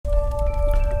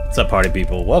What's up, party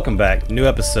people? Welcome back. New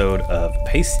episode of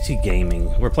Pasty-T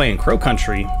Gaming. We're playing Crow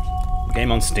Country,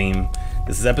 game on Steam.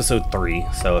 This is episode 3,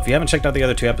 so if you haven't checked out the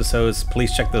other 2 episodes,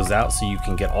 please check those out so you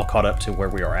can get all caught up to where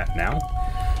we are at now.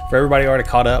 For everybody already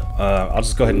caught up, I'll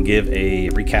just go ahead and give a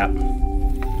recap.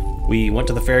 We went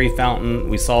to the fairy fountain,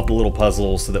 we solved a little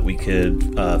puzzle so that we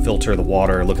could filter the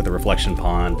water, look at the reflection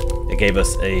pond. It gave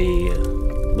us a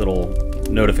little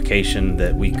notification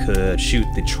that we could shoot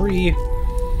the tree.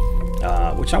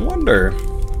 Which I wonder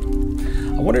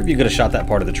if you could have shot that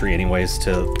part of the tree anyways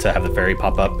to have the fairy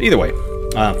pop up. Either way,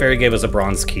 fairy gave us a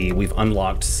bronze key. We've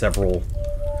unlocked several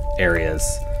areas.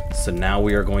 So now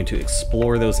we are going to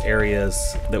explore those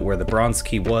areas that where the bronze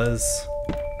key was.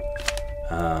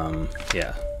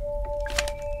 Yeah.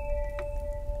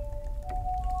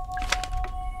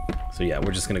 So yeah,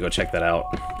 we're just gonna go check that out.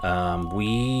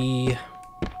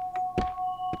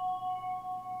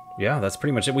 Yeah, that's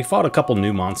pretty much it. We fought a couple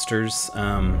new monsters.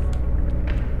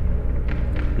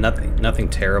 Nothing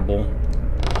terrible.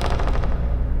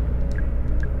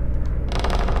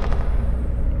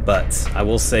 But I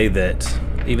will say that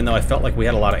even though I felt like we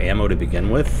had a lot of ammo to begin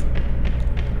with,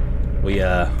 we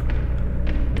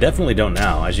definitely don't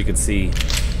now. As you can see,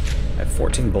 I have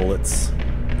 14 bullets.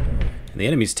 And the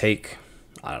enemies take,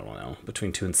 I don't know,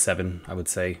 between 2 and 7, I would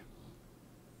say.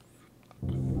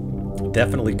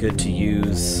 Definitely good to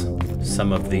use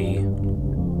some of the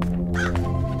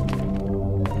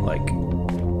like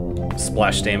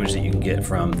splash damage that you can get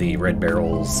from the red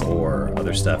barrels or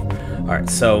other stuff. Alright,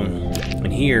 so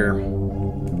in here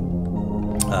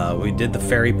we did the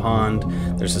fairy pond.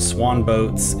 There's the swan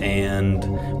boats,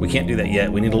 and we can't do that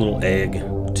yet. We need a little egg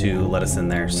to let us in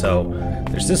there. So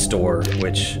there's this door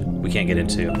which we can't get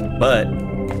into, but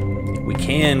we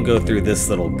can go through this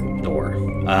little door.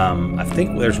 I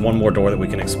think there's one more door that we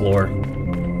can explore.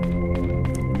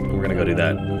 We're gonna go do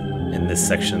that in this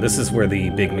section. This is where the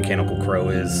big mechanical crow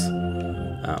is.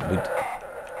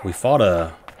 We fought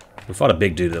a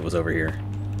big dude that was over here.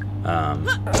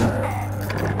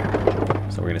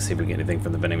 So we're gonna see if we get anything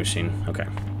from the vending machine. Okay.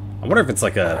 I wonder if it's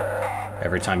like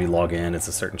every time you log in, it's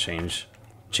a certain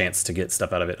chance to get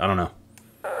stuff out of it. I don't know.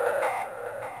 All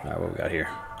right, what we got here?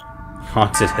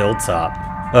 Haunted Hilltop.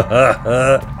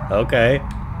 Okay.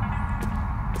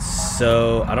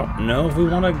 So, I don't know if we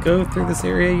want to go through this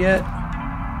area yet.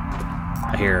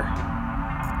 I hear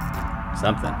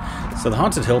something. So the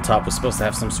Haunted Hilltop was supposed to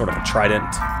have some sort of a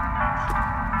trident.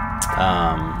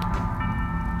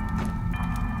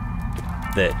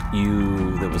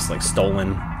 That was like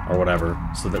stolen or whatever,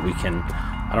 so that we can,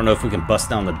 I don't know if we can bust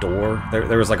down the door.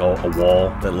 There was like a wall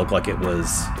that looked like it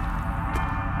was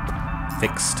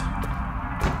fixed.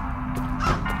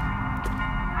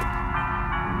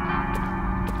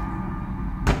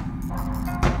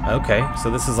 Okay, so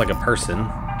this is like a person.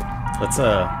 Let's,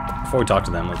 before we talk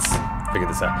to them, let's figure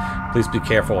this out. Please be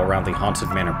careful around the Haunted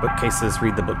Manor bookcases.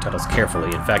 Read the book titles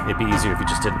carefully. In fact, it'd be easier if you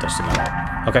just didn't touch them at all.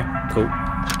 Okay, cool.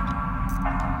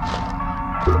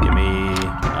 Give me,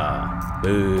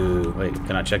 boo. Wait,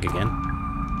 can I check again?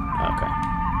 Okay.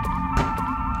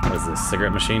 What is this,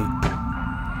 cigarette machine?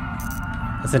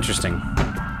 That's interesting.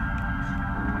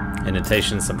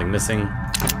 Indentation, something missing.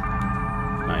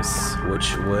 Nice.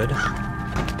 Which wood?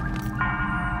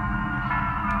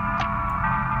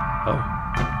 Oh.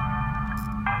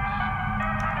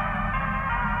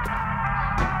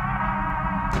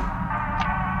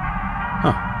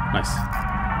 Huh. Nice.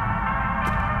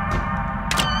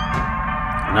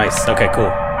 Nice. Okay,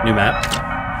 cool. New map.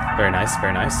 Very nice,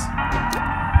 very nice.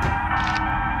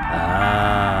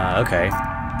 Okay.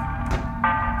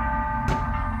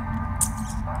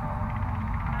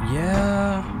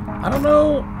 Yeah, I don't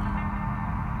know.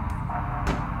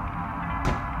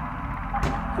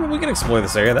 Well, we can explore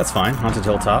this area, that's fine. Haunted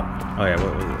Hilltop. Oh yeah,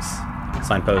 what was this?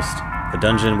 Signpost. The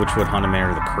dungeon, Witchwood, Haunted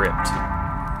Manor, the crypt.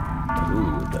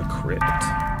 Ooh, the crypt.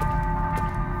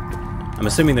 I'm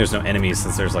assuming there's no enemies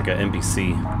since there's like an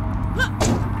NPC.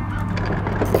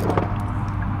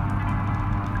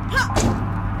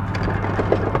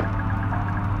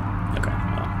 Okay.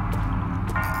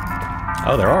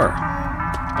 Oh, there are.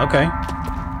 Okay.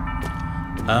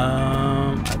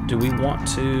 Do we want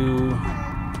to...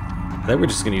 I think we're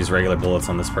just gonna use regular bullets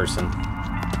on this person.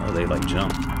 Oh, they like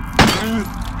jump.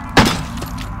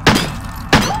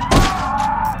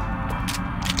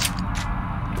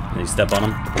 And you step on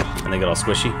them, and they get all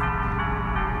squishy.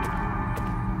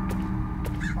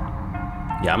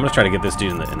 Yeah, I'm gonna try to get this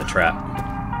dude in the trap,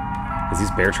 because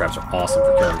these bear traps are awesome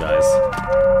for killing guys.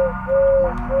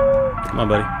 Come on,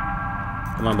 buddy.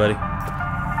 Come on, buddy.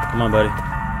 Come on, buddy.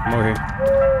 Come over here.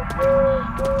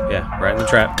 Yeah, right in the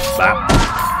trap. Bop.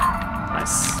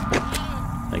 Nice.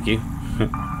 Thank you.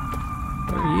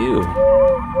 Who are you?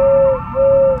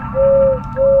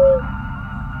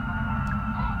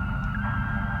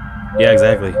 Yeah,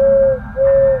 exactly.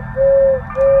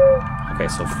 Okay,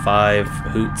 so 5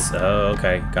 hoots. Oh,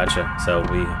 okay, gotcha. So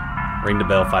we ring the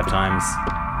bell 5 times.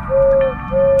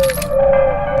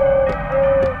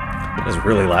 That is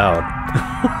really loud.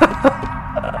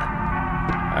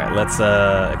 Alright, let's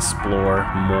explore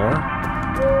more.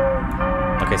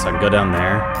 Okay, so I can go down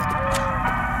there.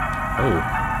 Oh,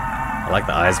 I like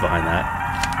the eyes behind that.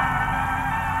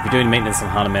 If you're doing maintenance on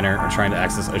Haunted Manor or trying to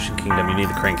access Ocean Kingdom, you need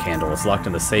the crank handle. It's locked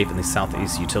in the safe in the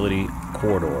southeast utility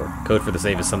corridor. Code for the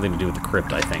safe is something to do with the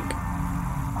crypt, I think.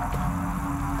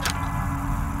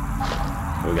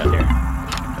 What we got here?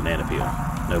 Banana peel.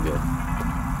 No good.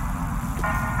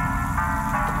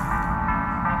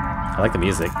 I like the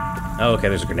music. Oh, okay,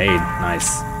 there's a grenade.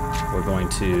 Nice. We're going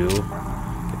to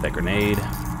get that grenade.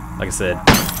 Like I said,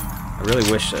 I really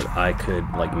wish that I could,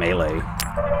 like, melee.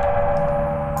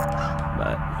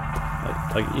 But,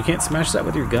 like, you can't smash that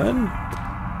with your gun?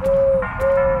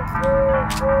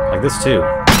 Like this, too.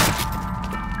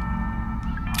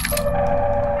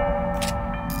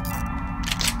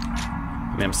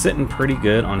 I mean, I'm sitting pretty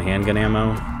good on handgun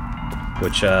ammo,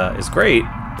 which is great,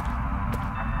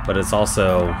 but it's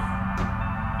also...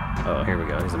 Oh, here we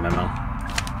go. Here's a memo.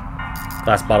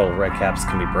 Glass bottle of red caps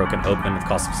can be broken open with the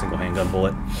cost of a single handgun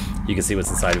bullet. You can see what's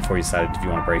inside before you decide if you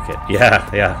want to break it.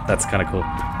 Yeah, that's kind of cool.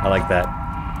 I like that.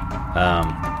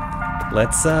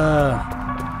 Let's,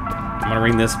 I'm gonna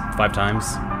ring this 5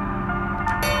 times.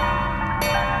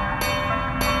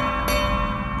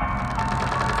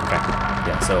 Okay,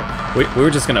 yeah, so we were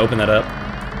just gonna open that up.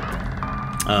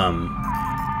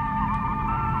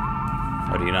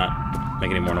 Oh, do you not make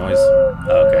any more noise?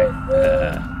 Oh, okay.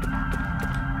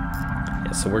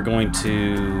 Yeah, so we're going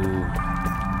to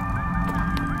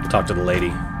talk to the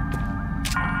lady.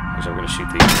 Actually, we're gonna shoot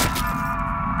these.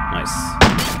 Nice.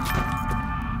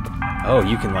 Oh,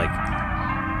 you can, like...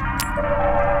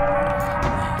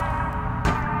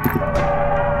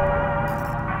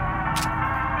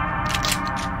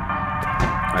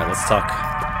 Alright, let's talk.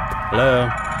 Hello?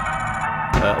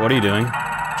 What are you doing?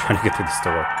 Trying to get through the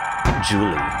store.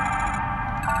 Julie.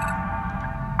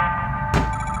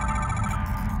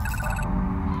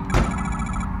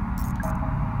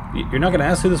 You're not gonna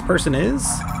ask who this person is?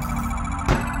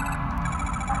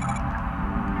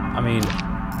 I mean...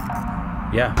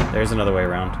 Yeah, there's another way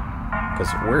around.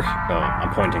 Because we're... Oh,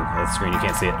 I'm pointing at the screen. You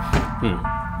can't see it.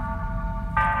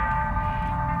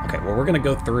 Okay, well, we're gonna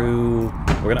go through...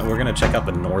 We're gonna check out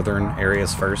the northern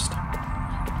areas first.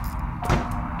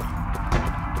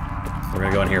 We're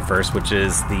gonna go in here first, which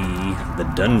is the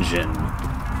dungeon.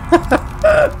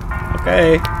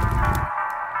 Okay.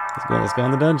 Let's go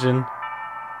in the dungeon.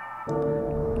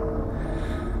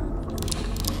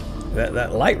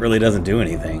 That light really doesn't do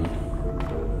anything.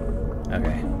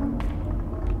 Okay.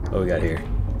 What we got here?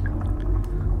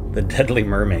 The Deadly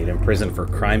Mermaid imprisoned for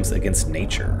crimes against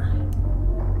nature.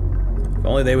 If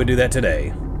only they would do that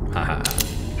today. Haha.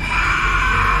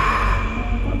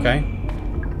 Okay.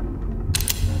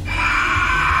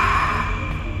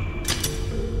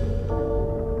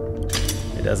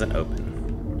 It doesn't open.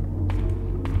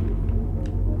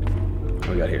 What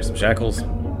we got here? Some shackles.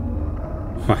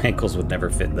 My ankles would never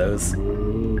fit those.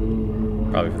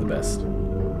 Probably for the best.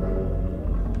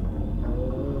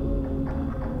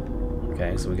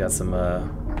 Okay, so we got some,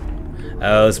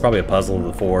 oh, it's probably a puzzle of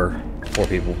the four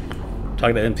people.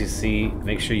 Talking to NPC,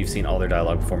 make sure you've seen all their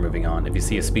dialogue before moving on. If you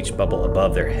see a speech bubble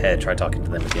above their head, try talking to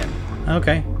them again.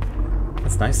 Okay.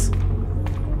 That's nice.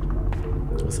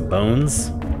 With some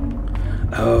bones.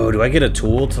 Oh, do I get a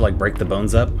tool to, like, break the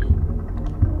bones up?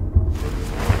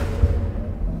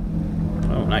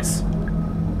 Oh, nice.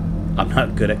 I'm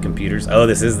not good at computers. Oh,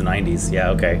 this is the 90s. Yeah,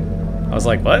 okay. I was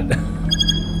like, what?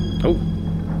 Oh.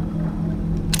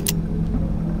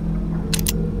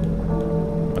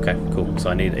 Okay, cool. So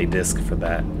I need a disc for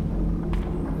that.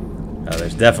 Oh,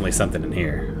 there's definitely something in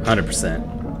here. 100%.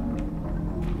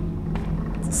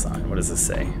 It's a sign. What does this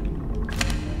say?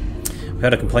 We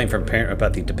had a complaint from a parent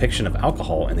about the depiction of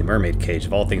alcohol in the mermaid cage,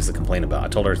 of all things to complain about. I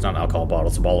told her it's not an alcohol bottle,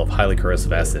 it's a bottle of highly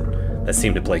corrosive acid that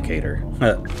seemed to placate her.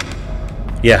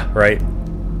 Yeah, right.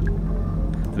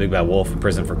 The big bad wolf in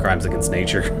prison for crimes against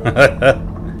nature.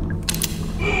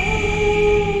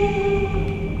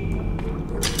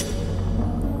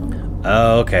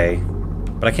 Oh, okay.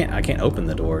 But I can't open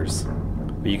the doors.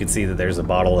 But you can see that there's a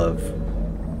bottle of...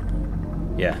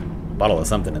 Yeah, bottle of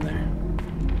something in there.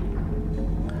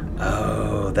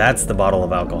 Oh, that's the bottle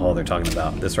of alcohol they're talking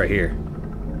about. This right here.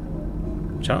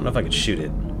 Which I don't know if I could shoot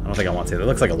it. I don't think I want to. It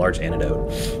looks like a large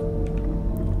antidote.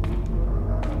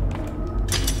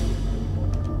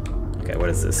 Okay, what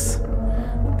is this?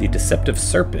 The Deceptive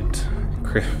Serpent.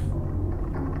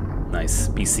 Nice.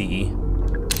 BCE.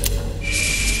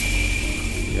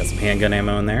 You got some handgun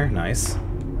ammo in there. Nice.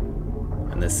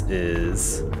 And this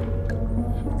is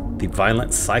the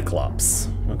Violent Cyclops.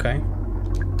 Okay.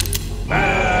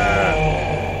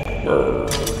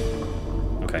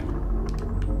 Okay.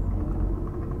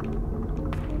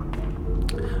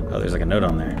 Oh, there's like a note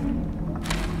on there.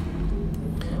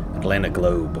 Atlantic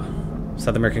Globe.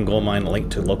 South American gold mine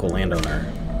linked to local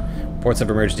landowner. Reports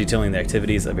have emerged detailing the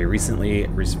activities of a recently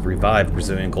revived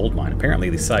Brazilian gold mine.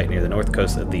 Apparently, the site near the north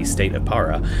coast of the state of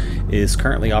Pará is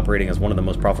currently operating as one of the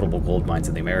most profitable gold mines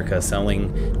in the Americas,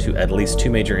 selling to at least 2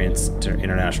 major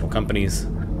international companies.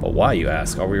 But why, you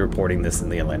ask? Are we reporting this in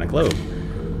the Atlantic Globe?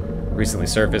 Recently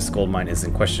surfaced gold mine is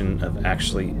in question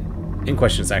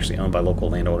is actually owned by local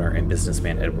landowner and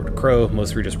businessman Edward Crow.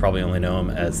 Most readers probably only know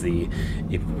him as the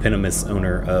eponymous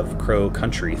owner of Crow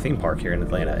Country theme park here in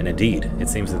Atlanta. And indeed, it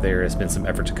seems that there has been some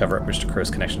effort to cover up Mr. Crow's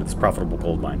connection to this profitable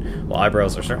gold mine. While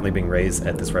eyebrows are certainly being raised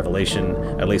at this revelation,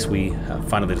 at least we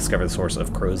finally discovered the source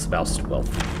of Crow's vast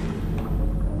wealth.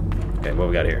 Okay, what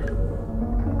we got here?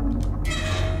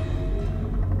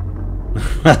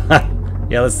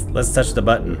 Yeah, let's touch the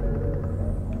button.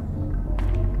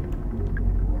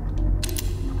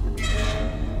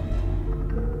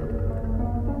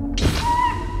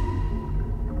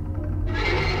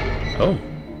 Oh.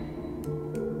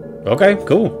 Okay,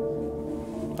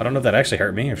 cool. I don't know if that actually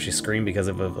hurt me, or if she screamed because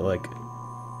of like...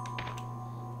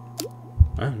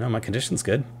 Oh, no, my condition's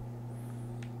good.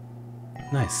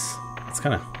 Nice. It's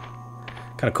kind of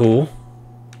cool.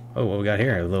 Oh, what we got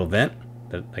here? A little vent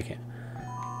that I can't...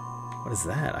 What is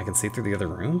that? I can see through the other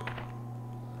room?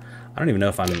 I don't even know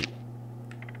if I'm...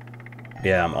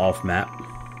 Yeah, I'm off map.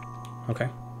 Okay.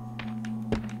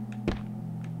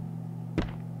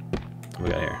 What we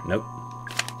got here? Nope.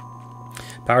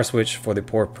 Power switch for the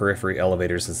poor periphery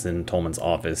elevators is in Tolman's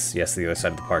office. Yes, the other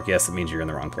side of the park. Yes, it means you're in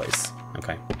the wrong place.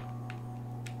 Okay.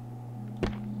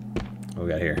 What we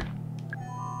got here?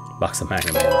 Box of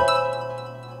Magnum ammo.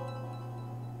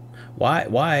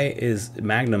 Why is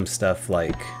Magnum stuff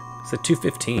like... It's at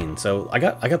 215. So I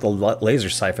got the laser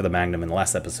sight for the Magnum in the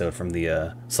last episode from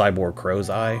the cyborg Crow's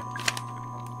eye.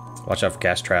 Watch out for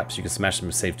gas traps. You can smash them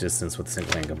at safe distance with a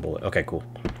single handgun bullet. Okay, cool.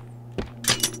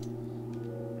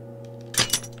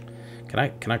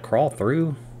 Can I crawl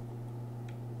through?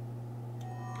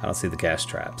 I don't see the gas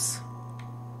traps.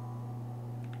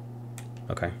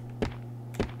 Okay.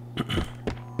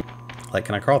 Like,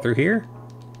 can I crawl through here?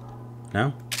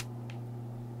 No?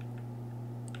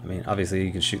 I mean, obviously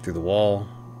you can shoot through the wall,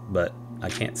 but I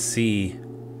can't see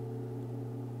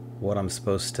what I'm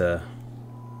supposed to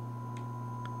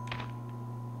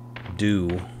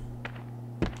do.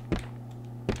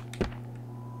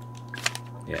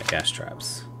 Yeah, gas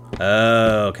traps.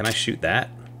 Oh, can I shoot that?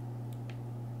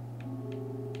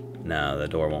 No, the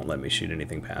door won't let me shoot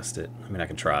anything past it. I mean, I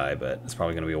can try, but it's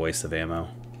probably going to be a waste of ammo.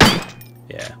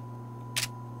 Yeah.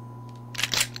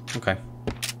 Okay.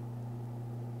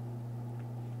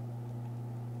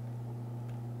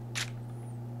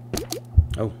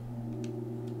 Oh.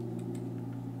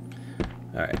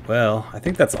 Alright, well, I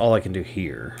think that's all I can do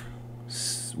here.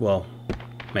 Well,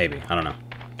 maybe. I don't know.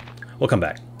 We'll come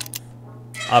back.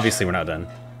 Obviously, we're not done.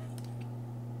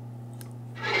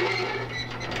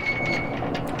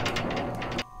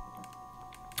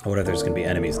 I wonder if there's going to be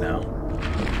enemies now.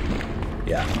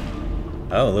 Yeah.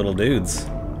 Oh, little dudes.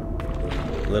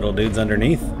 Little dudes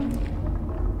underneath. Do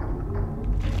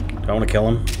I want to kill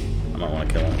them? I might want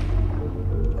to kill them.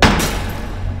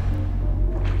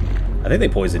 I think they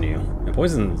poison you. And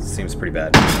poison seems pretty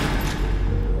bad.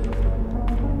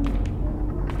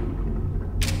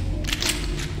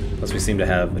 Plus we seem to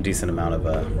have a decent amount of,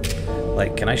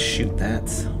 like, can I shoot that?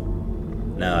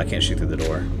 No, I can't shoot through the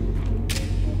door.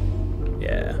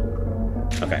 Yeah.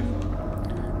 Okay.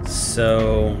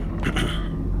 So...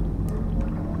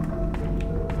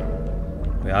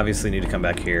 we obviously need to come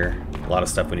back here. A lot of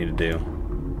stuff we need to do.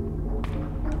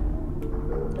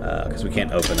 Because we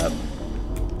can't open up.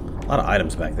 A lot of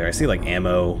items back there. I see, like,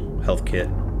 ammo, health kit.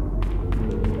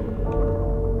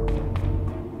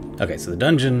 Okay, so the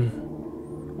dungeon...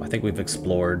 I think we've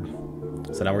explored.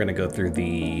 So now we're going to go through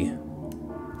the...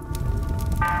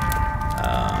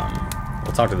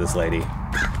 we'll talk to this lady.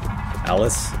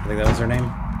 Alice, I think that was her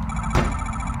name.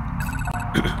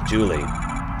 Julie.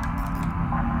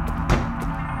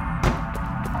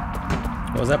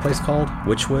 What was that place called?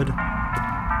 Witchwood?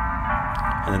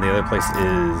 And then the other place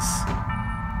is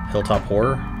Hilltop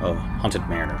Horror? Oh, Haunted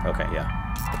Mariner. Okay, yeah.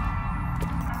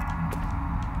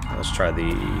 Let's try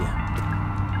the...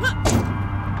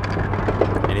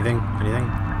 Anything? Anything?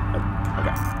 Oh,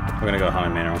 okay. We're gonna go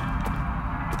Haunted Manor.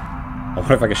 I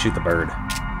wonder if I can shoot the bird.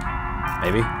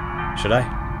 Maybe? Should I?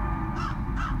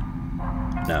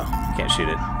 No, can't shoot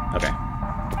it. Okay.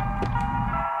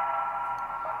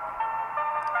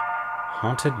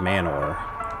 Haunted Manor.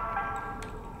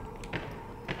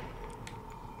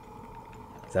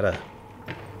 Is that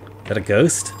a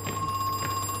ghost?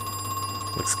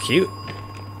 Looks cute.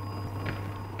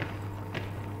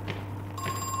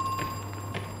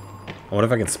 I wonder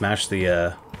if I can smash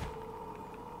the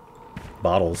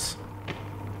bottles.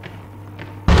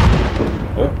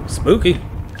 Oh, spooky!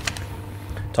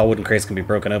 Tall wooden crates can be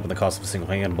broken up with the cost of a single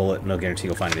hand bullet. No guarantee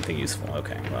you'll find anything useful.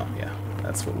 Okay, well, yeah,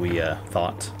 that's what we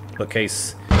thought.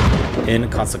 Bookcase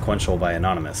inconsequential by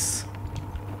Anonymous.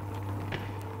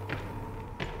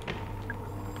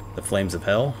 The Flames of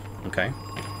Hell. Okay.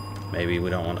 Maybe we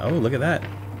don't want... Oh, look at that.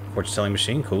 Fortune telling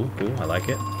machine. Cool, cool. I like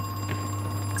it.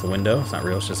 It's a window. It's not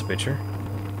real. It's just a picture.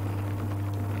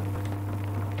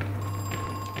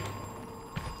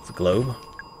 It's a globe.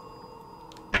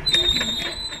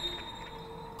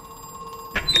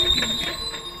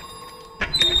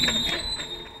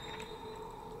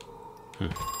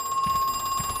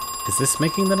 Is this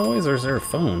making the noise, or is there a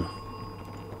phone?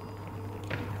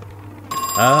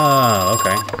 Ah,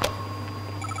 okay.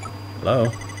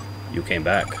 Hello? You came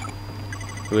back.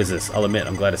 Who is this? I'll admit,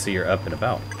 I'm glad to see you're up and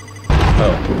about.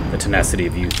 Oh, the tenacity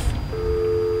of youth.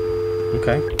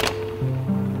 Okay.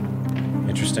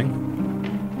 Interesting.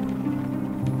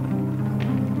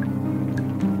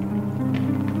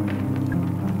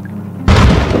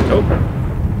 Oh!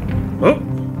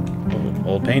 Oh!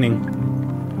 Old painting.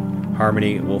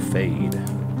 Harmony will fade.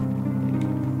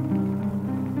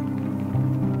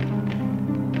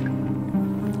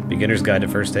 Beginner's Guide to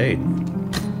First Aid.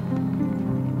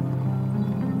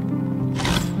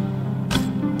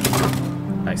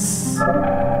 Nice.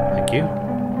 Thank you.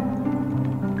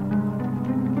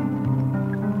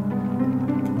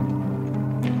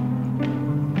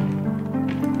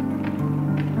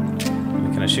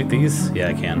 Can I shoot these? Yeah,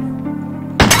 I can.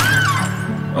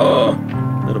 Oh!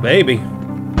 Little baby.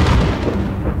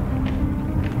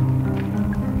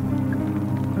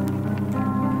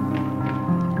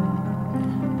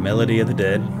 Melody of the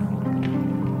Dead.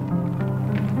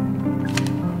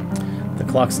 The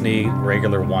clocks need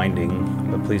regular winding,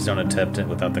 but please don't attempt it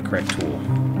without the correct tool.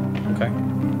 Okay.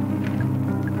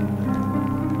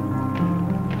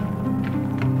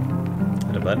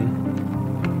 Hit a button.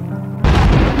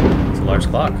 It's a large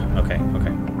clock. Okay,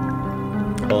 okay.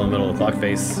 Hole in the middle of the clock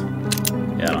face.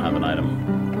 Yeah, I don't have an item.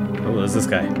 Oh, what is this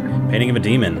guy? Painting of a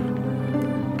demon.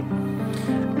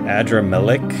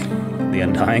 Adramelech. The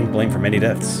Undying, blamed for many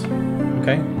deaths.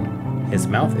 Okay. His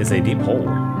mouth is a deep hole.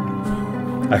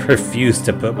 I refuse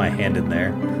to put my hand in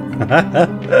there.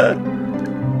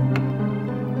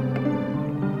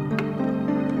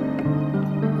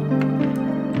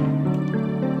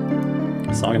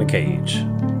 Song in a cage.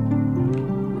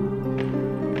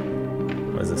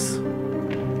 What is this?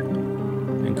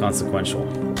 Inconsequential.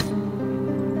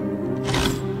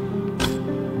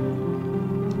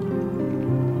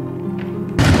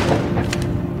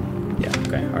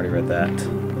 Already read that.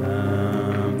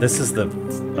 This is the...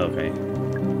 Okay.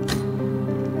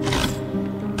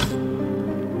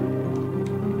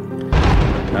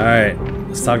 Alright.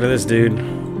 Let's talk to this dude.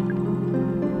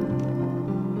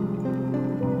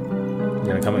 You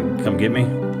gonna come get me?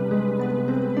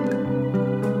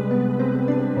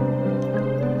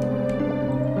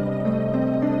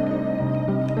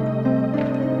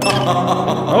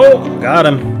 Oh! Got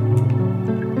him!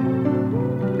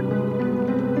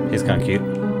 He's kind of cute.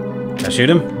 Can I shoot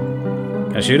him?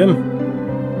 Can I shoot him?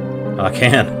 Oh, I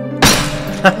can.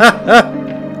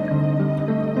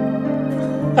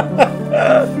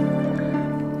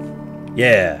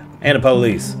 Yeah, and the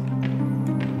police.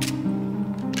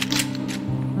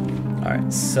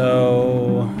 Alright,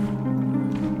 so...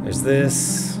 There's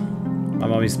this. My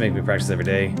mom used to make me practice every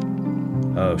day.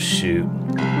 Oh, shoot.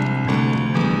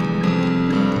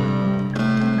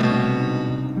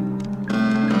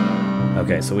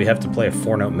 Okay, so we have to play a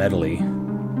 4-note medley.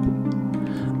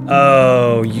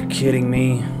 Oh, you kidding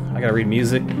me? I gotta read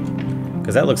music?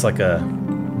 Because that looks like a...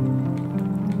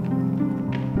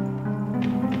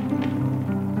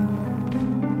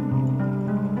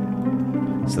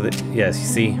 So that, yes, you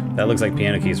see? That looks like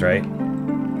piano keys, right?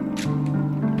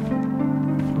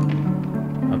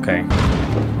 Okay.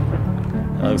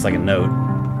 That looks like a note.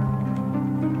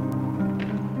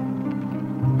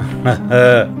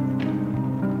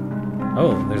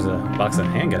 Oh, there's a box of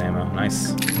handgun ammo.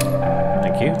 Nice.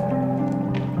 Thank you.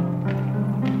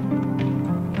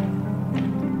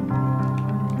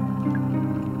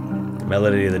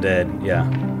 Melody of the Dead, yeah.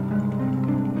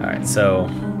 Alright, so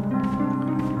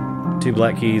 2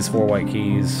 black keys, 4 white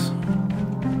keys.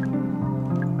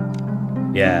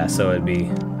 Yeah, so it'd be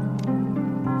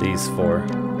these 4.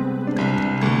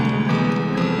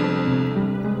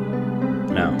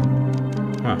 No.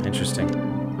 Huh, interesting.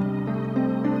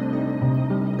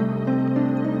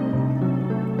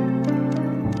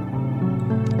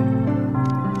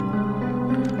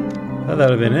 I thought that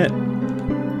would have been it.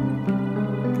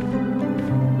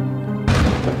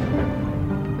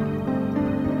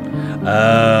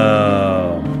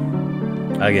 Oh,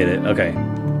 I get it. Okay.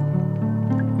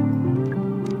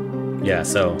 Yeah,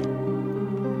 so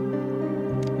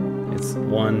it's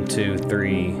 1, 2,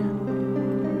 3.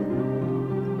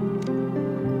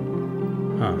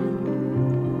 Huh.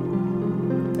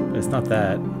 It's not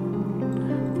that. I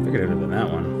figured it would have been that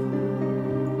one.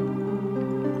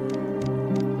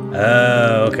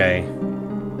 Oh, okay.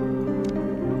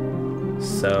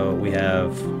 So we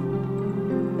have...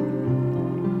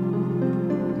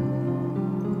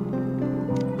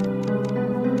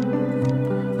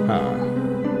 Huh.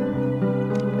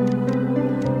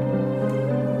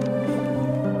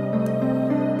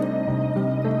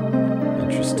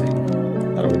 Interesting.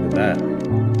 Thought it would have been that.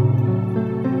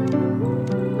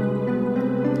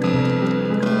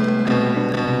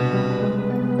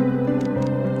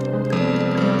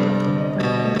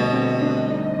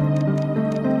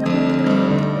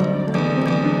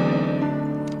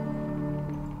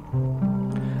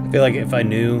 I feel like if I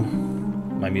knew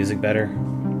my music better,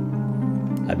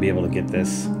 I'd be able to get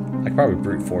this. I could probably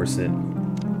brute force it.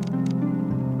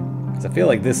 Because I feel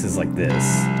like this is like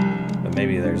this. But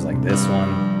maybe there's like this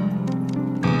one.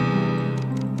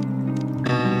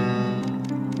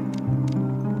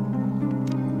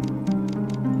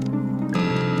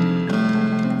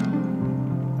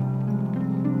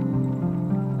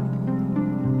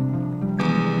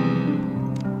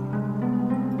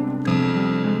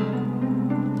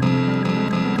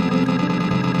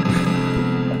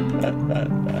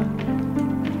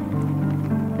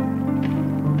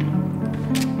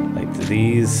 Like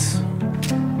these.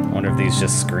 I wonder if these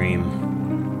just scream.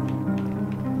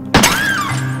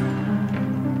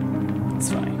 It's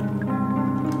fine.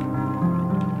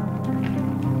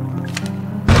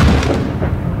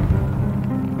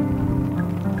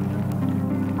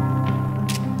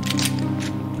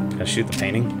 Can I shoot the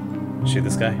painting? Shoot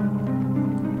this guy?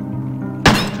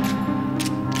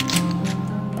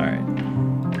 Alright.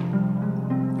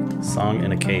 Song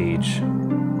in a cage.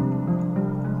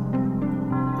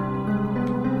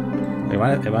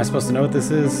 Am I supposed to know what this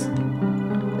is? I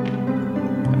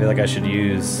feel like I should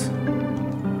use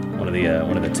one of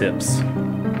the tips.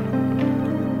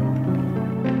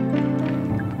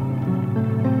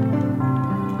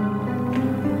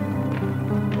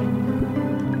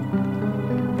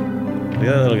 Look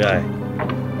at that little guy.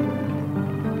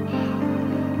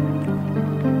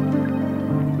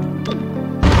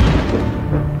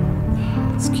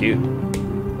 It's cute.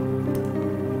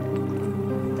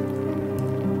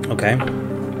 Okay.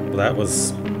 Well, that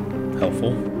was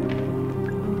helpful.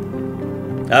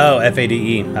 Oh,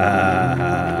 F-A-D-E.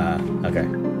 Okay.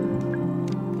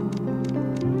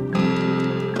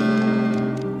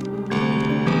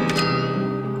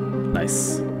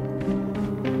 Nice.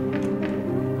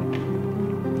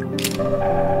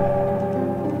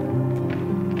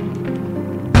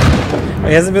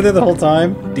 He hasn't been there the whole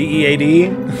time? D-E-A-D?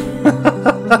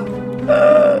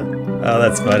 Oh,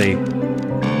 that's funny.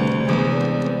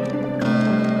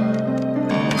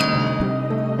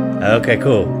 Okay,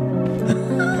 cool.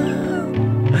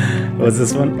 What's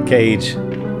this one? Cage.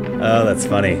 Oh, that's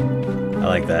funny. I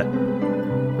like that.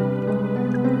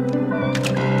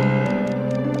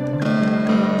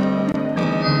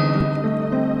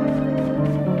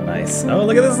 Nice. Oh,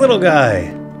 look at this little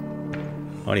guy.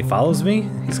 Oh, and he follows me?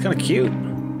 He's kind of cute.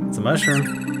 It's a mushroom.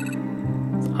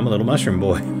 I'm a little mushroom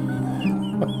boy.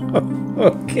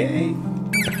 Okay.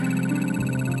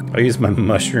 I'll use my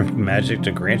mushroom magic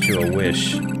to grant you a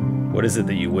wish. What is it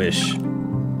that you wish?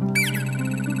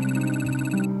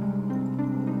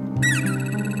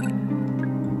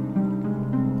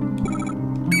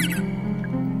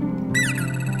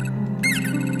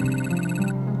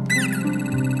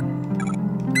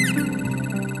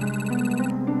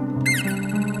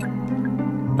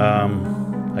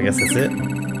 I guess that's it.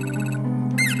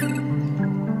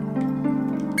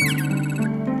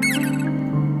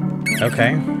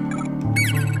 Okay.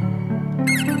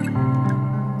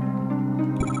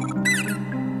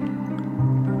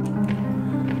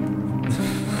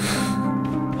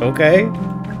 Okay.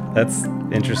 That's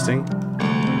interesting.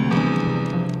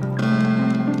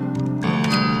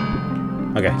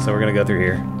 Okay, so we're gonna go through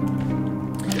here.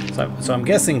 So I'm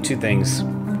guessing two things.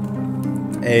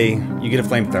 A, you get a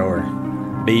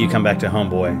flamethrower. B, you come back to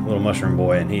Homeboy, Little Mushroom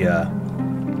Boy, and he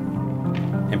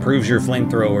improves your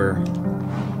flamethrower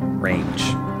range.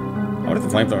 I wonder if the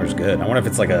flamethrower is good. I wonder if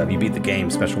it's like a you beat the game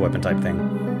special weapon type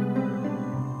thing.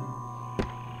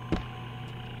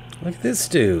 Look at this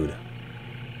dude.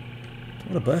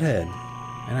 What a butthead.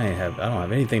 And I don't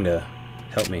have anything to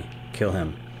help me kill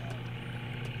him.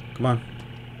 Come on.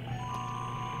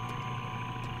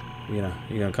 You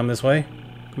gonna come this way?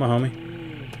 Come on, homie.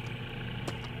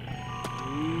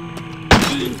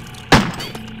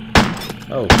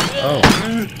 Oh.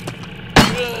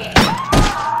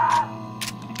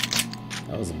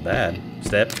 That was a bad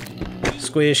step.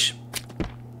 Squish.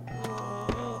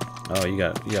 Oh, you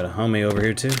got a homie over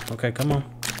here too? Okay, come on.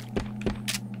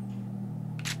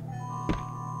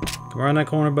 Come around that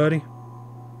corner, buddy.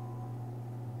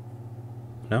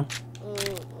 No?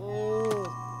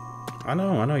 I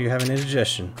know, you're having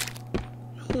indigestion.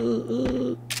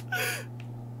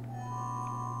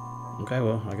 Okay,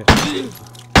 well, I guess.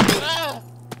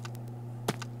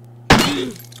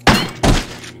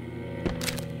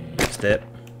 Step.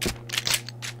 Is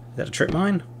that a trip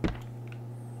mine?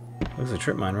 Looks like a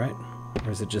trip mine, right?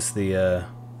 Or is it just the,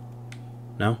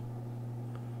 no?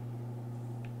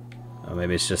 Oh,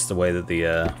 maybe it's just the way that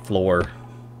the, floor...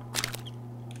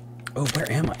 Oh,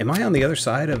 where am I? Am I on the other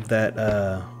side of that,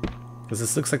 because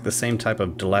this looks like the same type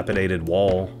of dilapidated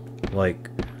wall, like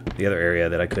the other area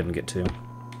that I couldn't get to.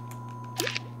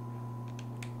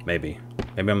 Maybe.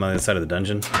 Maybe I'm on the other side of the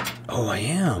dungeon. Oh, I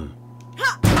am!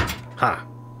 Ha!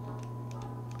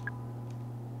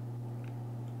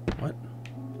 What?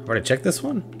 I've already checked this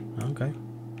one? Okay.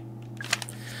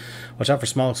 Watch out for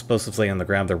small explosives laying on the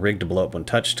ground. They're rigged to blow up when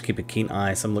touched. Keep a keen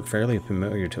eye. Some look fairly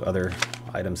familiar to other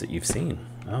items that you've seen.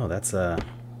 Oh, that's, that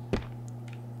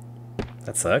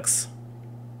sucks.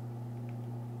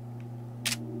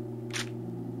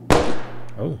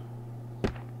 Oh.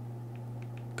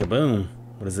 Kaboom.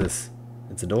 What is this?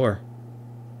 It's a door.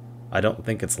 I don't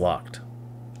think it's locked.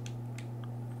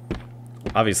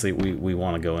 Obviously, we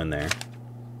want to go in there.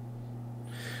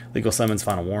 Legal summons,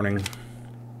 final warning.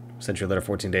 Sent your letter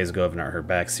 14 days ago. I've not heard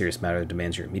back. Serious matter that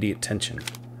demands your immediate attention.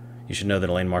 You should know that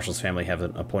Elaine Marshall's family have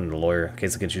appointed a lawyer. The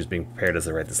case against you is being prepared as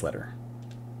they write this letter.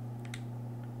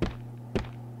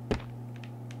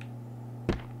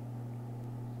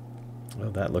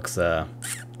 Well, that looks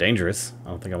dangerous. I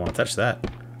don't think I want to touch that.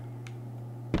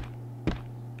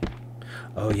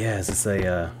 Oh yeah, is this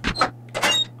a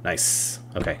nice.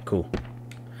 Okay, cool.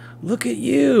 Look at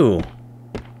you.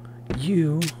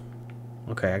 You.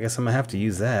 Okay, I guess I'm gonna have to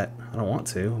use that. I don't want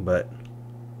to, but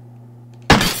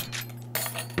that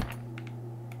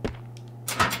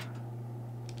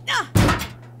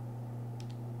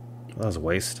was a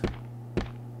waste.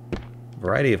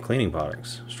 Variety of cleaning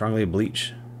products. Strongly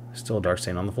bleach. Still a dark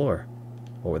stain on the floor.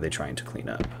 What were they trying to clean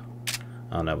up?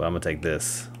 I don't know, but I'm gonna take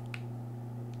this.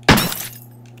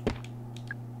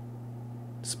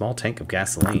 Small tank of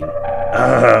gasoline.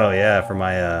 Oh yeah, for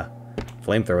my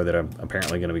flamethrower that I'm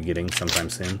apparently gonna be getting sometime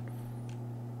soon.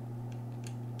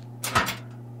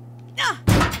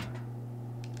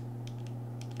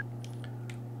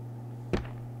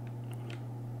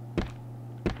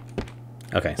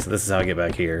 Okay, so this is how I get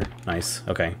back here. Nice.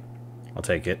 Okay. I'll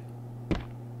take it.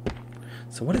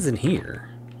 So what is in here?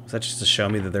 Is that just to show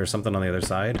me that there's something on the other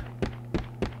side?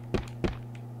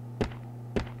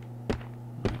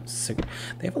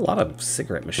 They have a lot of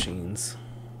cigarette machines.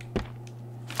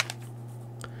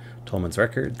 Tolman's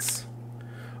records.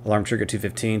 Alarm trigger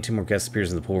 215. 2 more guest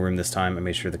appears in the pool room this time. I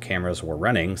made sure the cameras were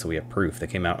running, so we have proof they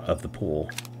came out of the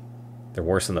pool. They're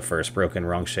worse than the first. Broken,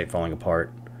 wrong shape, falling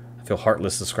apart. I feel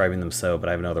heartless describing them so, but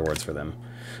I have no other words for them.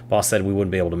 Boss said we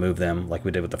wouldn't be able to move them like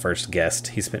we did with the first guest.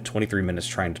 He spent 23 minutes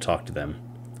trying to talk to them.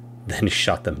 Then he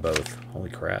shot them both. Holy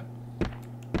crap.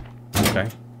 Okay.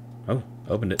 Oh,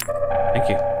 opened it. Thank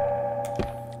you.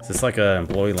 Is this like an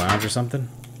employee lounge or something?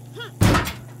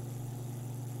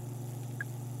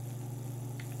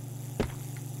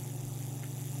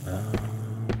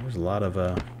 There's a lot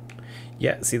of,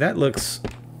 yeah, see, that looks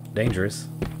dangerous.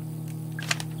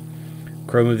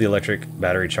 Crow moved the electric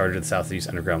battery charger to the southeast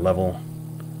underground level.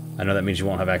 I know that means you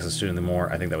won't have access to it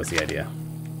anymore. I think that was the idea.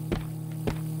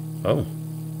 Oh.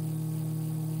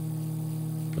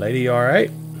 Lady, you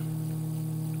alright?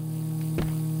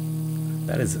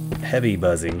 That is heavy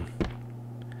buzzing.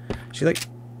 She like...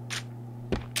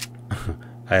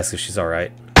 I asked if she's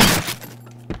alright.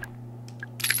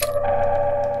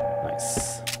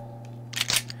 Nice.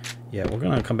 Yeah, we're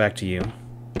gonna come back to you.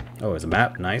 Oh, there's a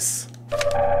map. Nice.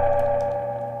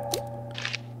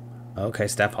 Okay,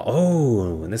 staff hall.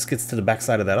 Oh, and this gets to the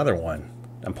backside of that other one.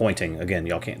 I'm pointing. Again,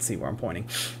 y'all can't see where I'm pointing.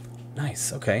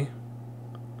 Nice, okay.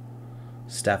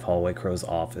 Staff hallway, Crow's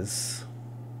office.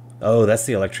 Oh, that's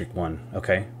the electric one.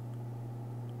 Okay.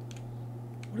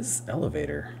 What is this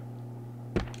elevator?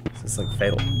 Is this like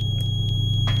fatal?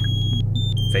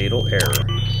 Fatal error.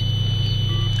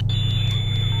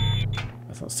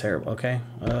 That sounds terrible. Okay.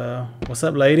 What's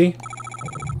up, lady?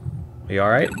 Are you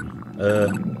alright?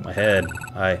 My head.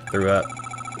 I threw up.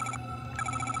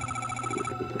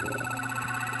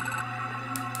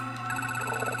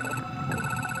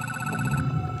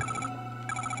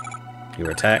 You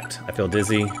were attacked. I feel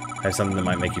dizzy. I have something that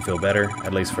might make you feel better,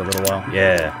 at least for a little while.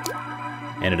 Yeah.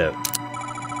 Antidote.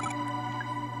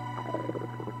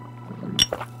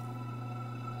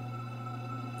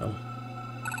 Oh.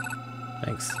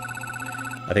 Thanks.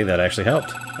 I think that actually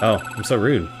helped. Oh, I'm so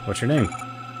rude. What's your name?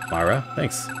 Mara.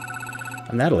 Thanks.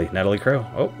 I'm Natalie. Natalie Crow.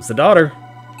 Oh, it's the daughter.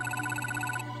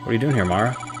 What are you doing here,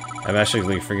 Mara? I'm actually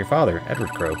looking for your father, Edward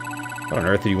Crow. What on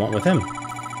earth did you want with him?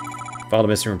 Filed a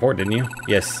missing report, didn't you?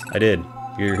 Yes, I did.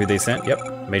 You're who they sent?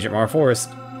 Yep. Major Mara Forrest.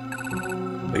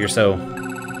 But you're so...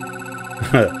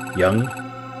 young?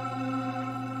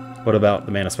 What about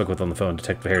the man I spoke with on the phone,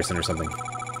 Detective Harrison or something?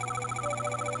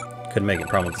 Couldn't make it.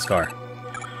 Problem with the scar.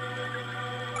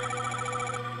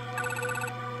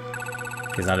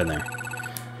 He's not in there.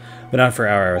 Been out for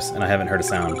hours, and I haven't heard a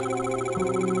sound.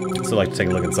 So I'd like to take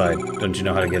a look inside. Don't you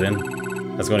know how to get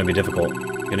in? That's going to be difficult.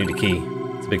 You'll need a key.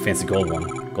 It's a big fancy gold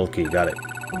one. Gold key, got it.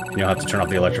 And you'll have to turn off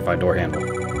the electrified door handle.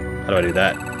 How do I do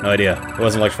that? No idea. It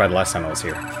wasn't electrified the last time I was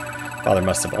here. Father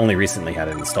must have only recently had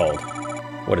it installed.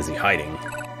 What is he hiding?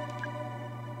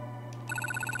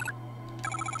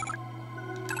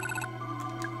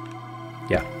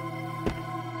 Yeah.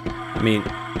 I mean,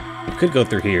 you could go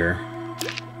through here.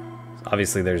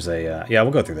 Obviously there's a... yeah,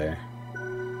 we'll go through there.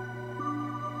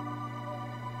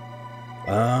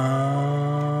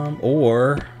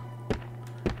 Or...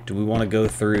 do we want to go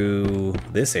through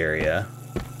this area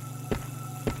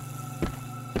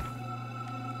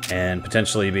and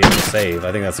potentially be able to save?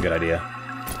 I think that's a good idea.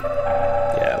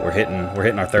 Yeah, we're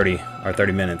hitting our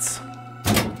 30 minutes.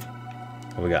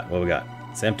 What we got? What we got?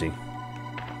 It's empty.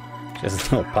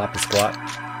 Just a little pop and squat.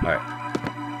 All right.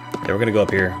 Yeah, we're gonna go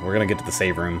up here. We're gonna get to the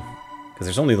save room because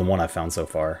there's only the one I've found so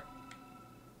far.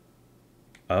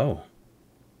 Oh.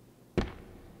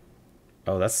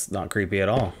 Oh, that's not creepy at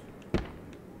all.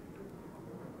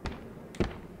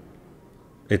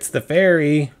 It's the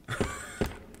ferry.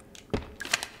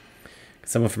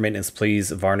 Someone for maintenance, please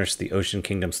varnish the Ocean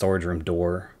Kingdom storage room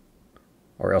door,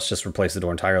 or else just replace the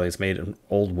door entirely. It's made of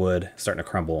old wood, starting to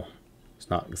crumble. It's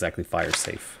not exactly fire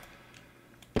safe.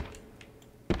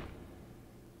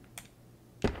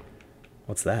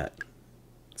 What's that?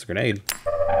 It's a grenade.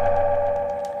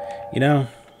 You know,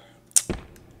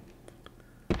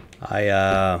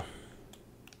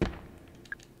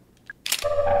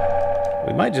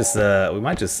 we might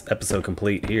just episode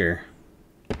complete here.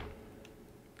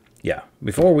 Yeah,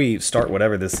 before we start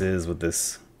whatever this is with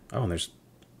this... oh, and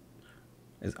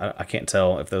I can't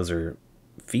tell if those are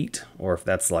feet or if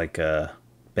that's like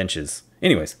benches.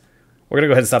 Anyways, we're going to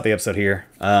go ahead and stop the episode here.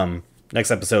 Next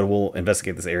episode, we'll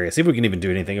investigate this area. See if we can even do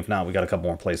anything. If not, we got a couple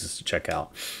more places to check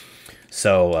out.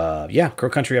 So, yeah, Crow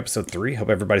Country episode 3. Hope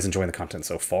everybody's enjoying the content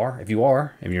so far. If you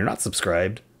are, and you're not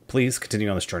subscribed, please continue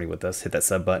on this journey with us. Hit that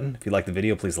sub button. If you like the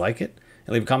video, please like it.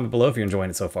 And leave a comment below if you're enjoying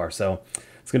it so far. So,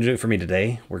 it's going to do it for me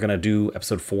today. We're going to do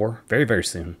episode 4 very, very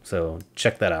soon. So,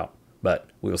 check that out. But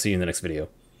we will see you in the next video.